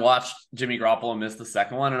 And I watched Jimmy Garoppolo miss the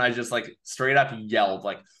second one. And I just like straight up yelled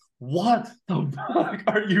like, what the fuck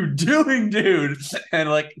are you doing, dude? And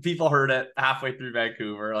like people heard it halfway through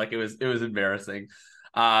Vancouver. Like it was embarrassing.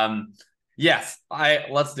 Yes,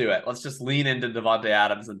 let's do it. Let's just lean into Devonta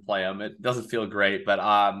Adams and play him. It doesn't feel great, but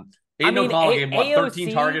Aiden O'Connell gave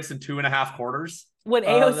 13 targets in 2.5 quarters. When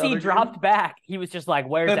AOC dropped back, he was just like,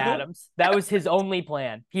 where's Adams? That was his only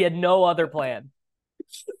plan. He had no other plan.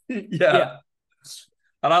 Yeah.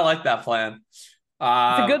 And I like that plan. It's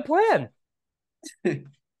a good plan.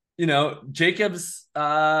 Jacobs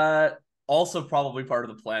also probably part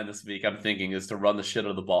of the plan this week, I'm thinking, is to run the shit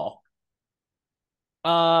out of the ball.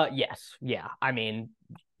 Yes. Yeah. I mean,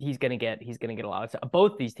 he's gonna get a lot of stuff.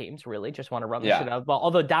 Both these teams really just want to run the shit out of the ball.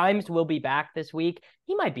 Although Dimes will be back this week,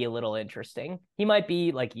 he might be a little interesting. He might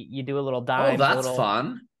be like you do a little Dimes. Oh, that's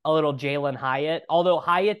fun. A little Jalen Hyatt. Although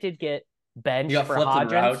Hyatt did get benched for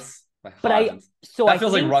Hodgins. But that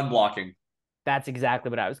feels like run blocking. That's exactly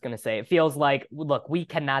what I was going to say. It feels like, look, we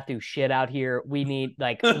cannot do shit out here. We need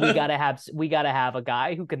we gotta have a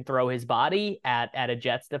guy who can throw his body at a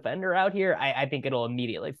Jets defender out here. I think it'll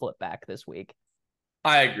immediately flip back this week.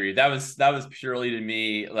 I agree. That was purely to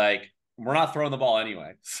me like we're not throwing the ball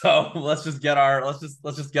anyway. So let's just get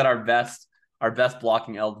our best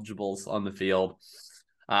blocking eligibles on the field.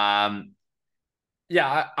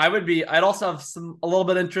 Yeah, I'd also have a little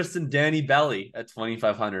bit of interest in Danny Belly at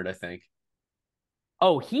 2,500, I think.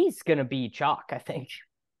 Oh, he's going to be chalk, I think.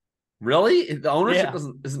 Really? The ownership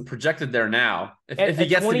isn't projected there now. If he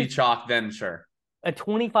gets to be chalk, then sure. A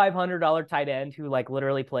 $2,500 tight end who like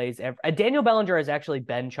literally plays Daniel Bellinger has actually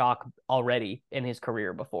been chalk already in his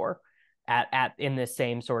career before in this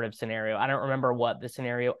same sort of scenario. I don't remember what the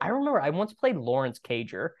scenario. I remember I once played Lawrence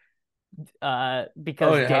Cager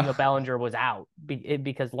because Daniel Bellinger was out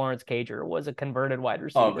because Lawrence Cager was a converted wide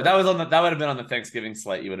receiver. Oh, but that would have been on the Thanksgiving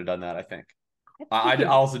slate. You would have done that, I think. I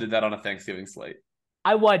also did that on a Thanksgiving slate.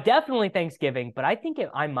 I was definitely Thanksgiving, but I think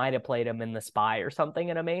I might have played him in the Spy or something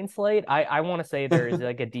in a main slate. I want to say there is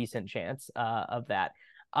like a decent chance of that.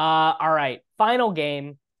 All right, final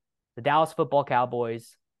game: the Dallas Football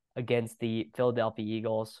Cowboys against the Philadelphia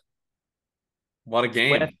Eagles. What a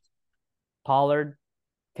game! Swift, Pollard.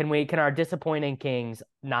 Can our disappointing Kings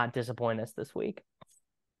not disappoint us this week?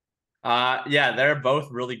 Yeah, they're both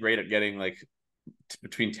really great at getting like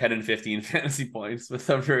between 10 and 15 fantasy points with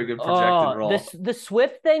a very good projected roll. The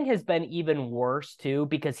Swift thing has been even worse too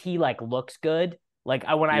because he like looks good. Like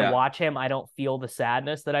when I watch him, I don't feel the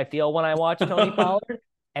sadness that I feel when I watch Tony Pollard,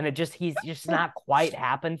 and he's just not quite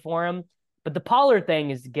happened for him. But the Pollard thing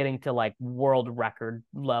is getting to like world record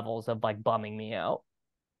levels of like bumming me out.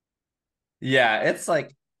 Yeah, it's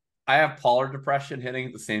like I have Pollard depression hitting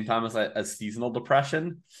at the same time as seasonal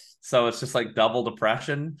depression. So it's just like double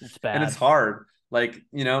depression. It's bad. And it's hard. Like,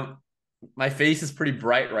 my face is pretty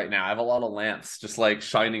bright right now. I have a lot of lamps just like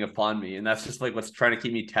shining upon me. And that's just like what's trying to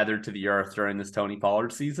keep me tethered to the earth during this Tony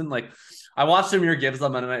Pollard season. Like I watched Amir Gibbs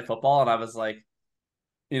on Monday Night Football and I was like,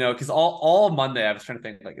 because all Monday I was trying to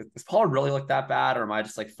think like, does Pollard really look that bad? Or am I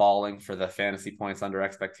just like falling for the fantasy points under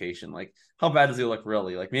expectation? Like how bad does he look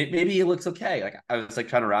really? Like maybe he looks okay. Like I was like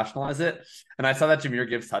trying to rationalize it. And I saw that Jahmyr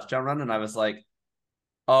Gibbs touchdown run and I was like,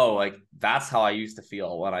 oh, like that's how I used to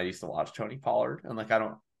feel when I used to watch Tony Pollard. And like, I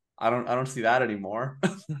don't see that anymore.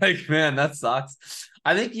 Like, man, that sucks.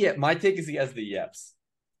 I think my take is he has the yips.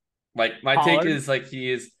 Like my Pollard? Take is like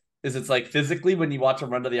it's like physically when you watch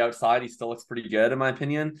him run to the outside, he still looks pretty good in my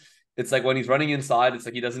opinion. It's like when he's running inside, it's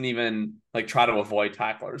like he doesn't even like try to avoid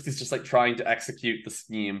tacklers. He's just like trying to execute the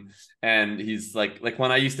scheme. And he's like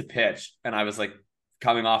when I used to pitch and I was like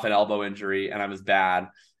coming off an elbow injury and I was bad.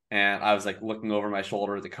 And I was like looking over my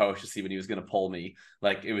shoulder at the coach to see when he was going to pull me.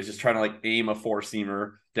 Like it was just trying to like aim a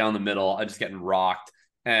four-seamer down the middle and just getting rocked.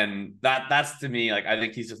 And that's to me, like, I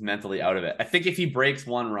think he's just mentally out of it. I think if he breaks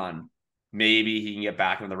one run, maybe he can get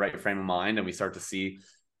back in the right frame of mind and we start to see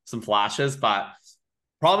some flashes, but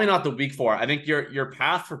probably not the week 4. I think your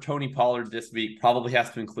path for Tony Pollard this week probably has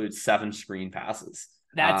to include 7 screen passes.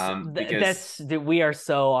 We are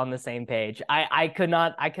so on the same page. I could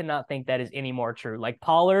not think that is any more true. Like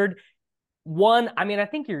Pollard, I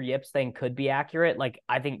think your yips thing could be accurate. Like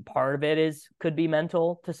I think part of it could be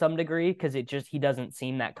mental to some degree because he doesn't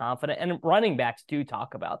seem that confident. And running backs do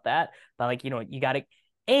talk about that. But like, you got to,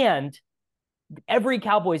 and every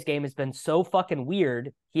Cowboys game has been so fucking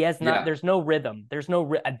weird. He has not, There's no rhythm.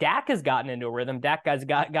 Dak has gotten into a rhythm. Dak has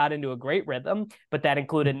got into a great rhythm, but that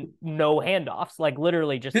included no handoffs, like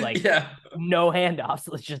literally just like no handoffs.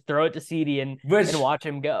 Let's just throw it to CD and watch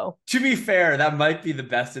him go. To be fair, that might be the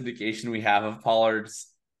best indication we have of Pollard's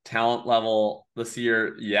talent level this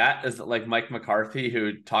year yet, is that like Mike McCarthy,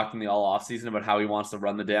 who talked in the all offseason about how he wants to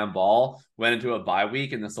run the damn ball, went into a bye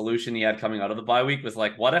week. And the solution he had coming out of the bye week was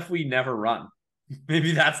like, what if we never run?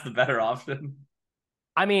 Maybe that's the better option.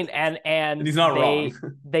 I mean, and he's not wrong.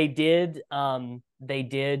 They did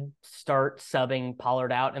start subbing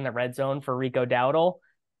Pollard out in the red zone for Rico Dowdle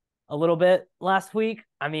a little bit last week.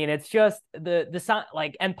 I mean, it's just the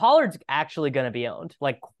like, and Pollard's actually going to be owned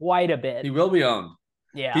like quite a bit. He will be owned.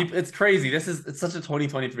 Yeah, it's crazy. It's such a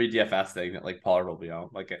 2023 DFS thing that like Pollard will be owned.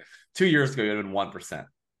 Like 2 years ago, he would have been 1%.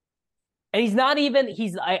 And he's not even,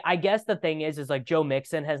 I guess the thing is like Joe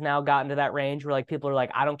Mixon has now gotten to that range where like people are like,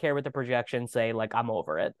 I don't care what the projections say. Like, I'm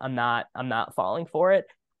over it. I'm not falling for it.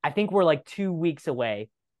 I think we're like 2 weeks away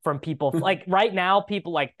from people like right now,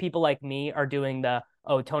 people like me are doing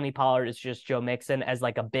Tony Pollard is just Joe Mixon as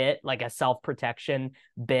like a bit, like a self-protection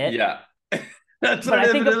bit. Yeah. That's what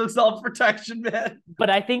it is, a self-protection bit. But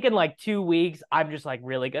I think in like 2 weeks, I'm just like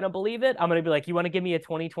really going to believe it. I'm going to be like, you want to give me a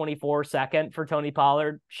 2024 second for Tony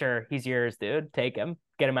Pollard? Sure. He's yours, dude. Take him.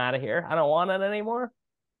 Get him out of here. I don't want it anymore.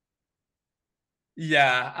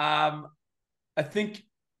 Yeah. I think,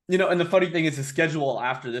 and the funny thing is the schedule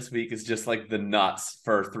after this week is just like the nuts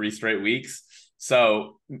for 3 straight weeks.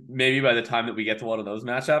 So maybe by the time that we get to one of those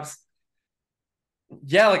matchups,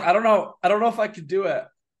 like, I don't know if I could do it.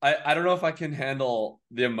 I don't know if I can handle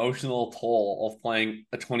the emotional toll of playing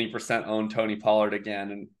a 20% owned Tony Pollard again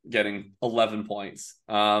and getting 11 points.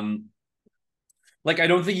 Like I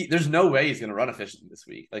don't think there's no way he's going to run efficiently this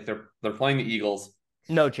week. Like they're playing the Eagles.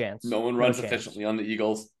 No chance. No one runs efficiently on the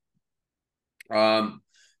Eagles.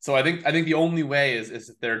 So I think the only way is if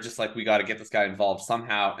they're just like, we got to get this guy involved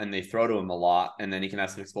somehow, and they throw to him a lot, and then he can have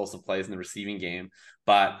some explosive plays in the receiving game.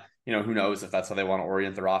 But who knows if that's how they want to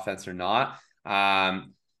orient their offense or not.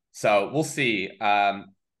 So we'll see. I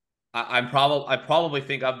probably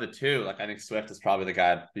think of the two, like I think Swift is probably the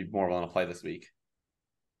guy I'd be more willing to play this week.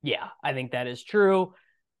 Yeah, I think that is true.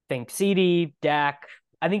 Think CD, Dak.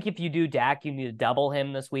 I think if you do Dak, you need to double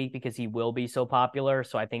him this week because he will be so popular.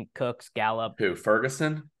 So I think Cooks, Gallup. Who,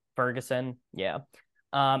 Ferguson? Ferguson, yeah.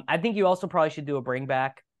 I think you also probably should do a bring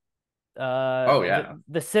back. Oh, yeah.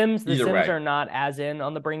 The Sims way. are not as in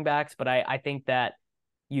on the bringbacks, but I think that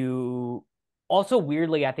you also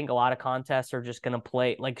weirdly, I think a lot of contests are just going to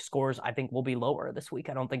play like scores. I think will be lower this week.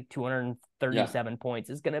 I don't think 237 points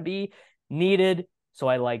is going to be needed. So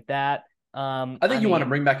I like that. I think you want to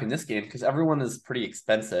bring back in this game because everyone is pretty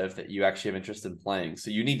expensive that you actually have interest in playing. So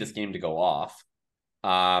you need this game to go off.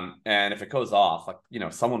 And if it goes off, like, you know,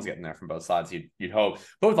 someone's getting there from both sides. You'd hope.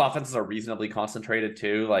 Both offenses are reasonably concentrated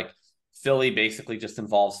too. Like Philly basically just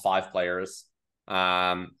involves 5 players.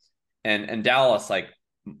 And Dallas, like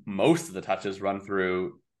most of the touches run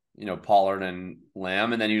through, you know, Pollard and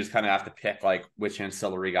Lamb, and then you just kind of have to pick like which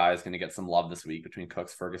ancillary guy is going to get some love this week between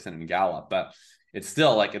Cooks, Ferguson, and Gallup. But it's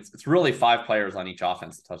still like it's really 5 players on each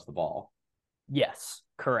offense to touch the ball. Yes,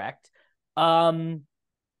 correct.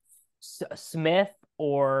 Smith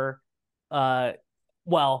or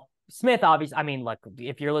Smith, obviously. I mean, look,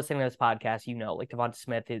 if you're listening to this podcast, you know, like Devonta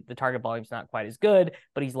Smith, the target volume's not quite as good,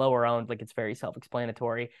 but he's lower owned. Like it's very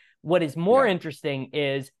self-explanatory. What is more interesting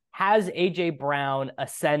is, has AJ Brown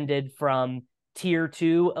ascended from tier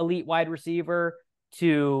 2 elite wide receiver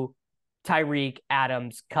to Tyreek,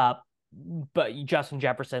 Adams, Kupp, but Justin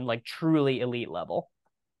Jefferson, like truly elite level?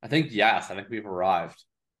 I think yes. I think we've arrived.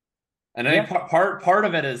 And I think part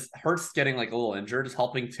of it is Hurts getting like a little injured is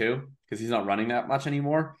helping too, because he's not running that much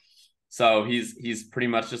anymore. So he's pretty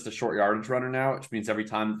much just a short yardage runner now, which means every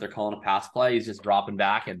time they're calling a pass play, he's just dropping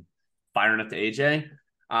back and firing it to AJ.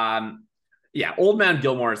 Old man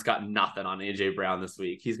Gilmore has got nothing on AJ Brown this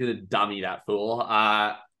week. He's gonna dummy that fool.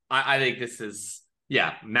 I think this is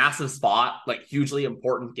massive spot, like hugely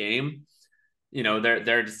important game. You know,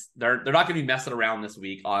 they're not gonna be messing around this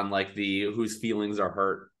week on like the whose feelings are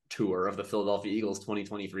hurt tour of the Philadelphia Eagles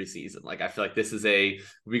 2023 season. Like I feel like this is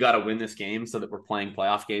we got to win this game so that we're playing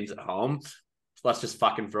playoff games at home. Let's just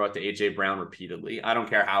fucking throw it to AJ Brown repeatedly. I don't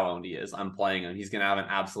care how owned he is. I'm playing him. He's gonna have an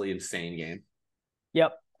absolutely insane game.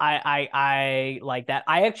 Yep. I like that.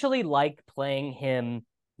 I actually like playing him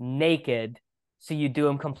naked. So you do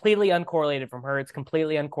him completely uncorrelated from Hurts,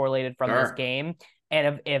 completely uncorrelated from this game.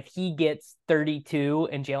 And if he gets 32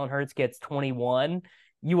 and Jalen Hurts gets 21,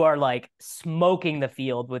 you are like smoking the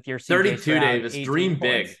field with your 32 Davis. Dream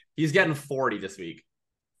big. He's getting 40 this week.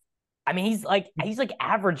 I mean, he's like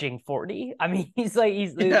averaging 40. I mean,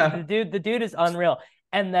 the dude is unreal.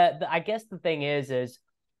 And I guess the thing is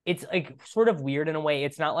it's like sort of weird in a way.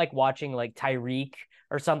 It's not like watching like Tyreek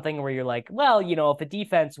or something where you're like, well, you know, if a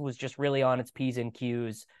defense was just really on its P's and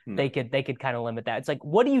Q's, they could kind of limit that. It's like,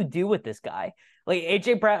 what do you do with this guy? Like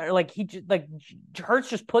AJ Brown, like he just like Hurts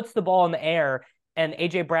just puts the ball in the air and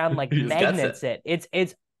AJ Brown like magnets it.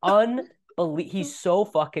 It's unbelievable. He's so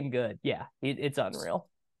fucking good. Yeah, it's unreal.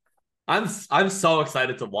 I'm so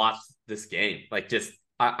excited to watch this game. Like, just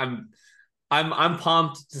I'm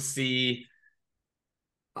pumped to see.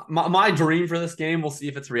 My dream for this game, we'll see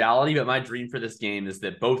if it's reality, but my dream for this game is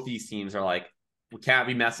that both these teams are like, we can't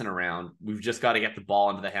be messing around. We've just got to get the ball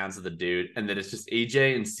into the hands of the dude. And that it's just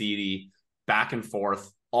AJ and CD back and forth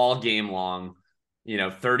all game long, you know,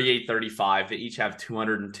 38-35. They each have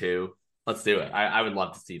 202. Let's do it. I would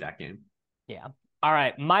love to see that game. Yeah. All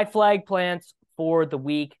right. My flag plants for the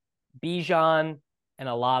week, Bijan and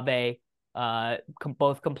Olave,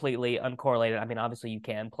 both completely uncorrelated. I mean, obviously you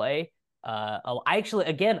can play.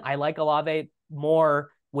 I like Olave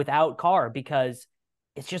more without Carr because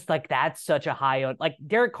it's just like that's such a high owned. Like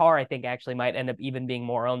Derek Carr, I think actually might end up even being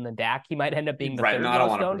more owned than Dak. He might end up being the third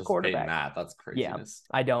most owned quarterback. That's craziness.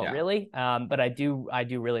 Yeah, I don't really. But I do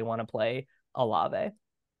really want to play Olave.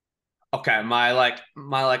 Okay, my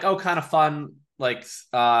kind of fun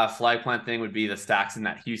flag plant thing would be the stacks in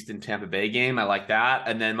that Houston Tampa Bay game. I like that.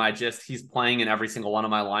 And then he's playing in every single one of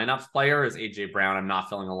my lineups player is AJ Brown. I'm not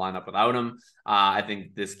filling a lineup without him. I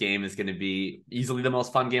think this game is going to be easily the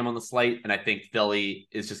most fun game on the slate. And I think Philly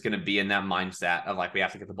is just going to be in that mindset of like, we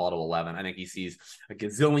have to get the ball to 11. I think he sees a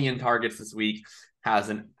gazillion targets this week, has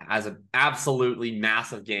an absolutely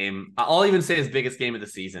massive game. I'll even say his biggest game of the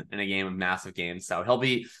season in a game of massive games. So he'll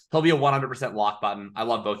be a 100% lock button. I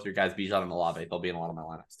love both your guys, Bijan and Olave. They'll be in a lot of my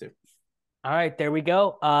lineups too. All right, there we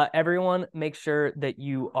go. Everyone, make sure that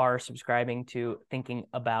you are subscribing to Thinking,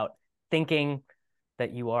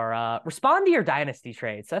 that you are respond to your dynasty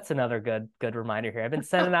trades. That's another good reminder here. I've been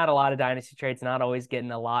sending out a lot of dynasty trades, not always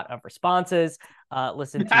getting a lot of responses.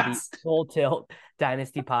 Listen to the Full Tilt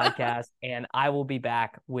Dynasty podcast, and I will be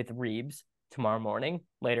back with Reeves tomorrow morning.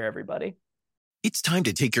 Later, everybody. It's time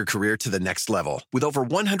to take your career to the next level. With over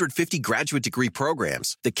 150 graduate degree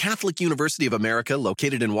programs, the Catholic University of America,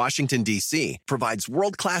 located in Washington, D.C., provides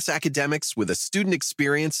world-class academics with a student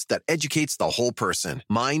experience that educates the whole person,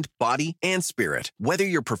 mind, body, and spirit. Whether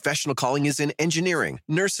your professional calling is in engineering,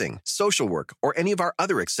 nursing, social work, or any of our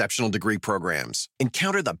other exceptional degree programs,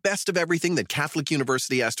 encounter the best of everything that Catholic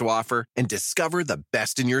University has to offer and discover the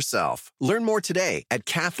best in yourself. Learn more today at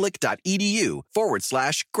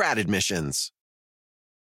catholic.edu/grad admissions.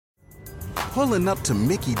 Pulling up to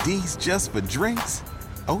Mickey D's just for drinks?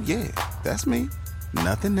 Oh yeah, that's me.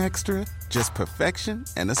 Nothing extra, just perfection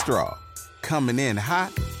and a straw. Coming in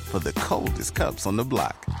hot for the coldest cups on the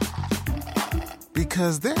block.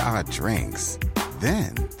 Because there are drinks.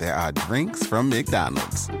 Then there are drinks from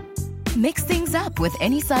McDonald's. Mix things up with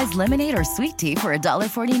any size lemonade or sweet tea for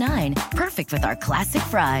 $1.49. Perfect with our classic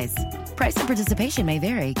fries. Price and participation may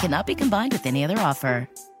vary. Cannot be combined with any other offer.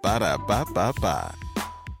 Ba-da-ba-ba-ba.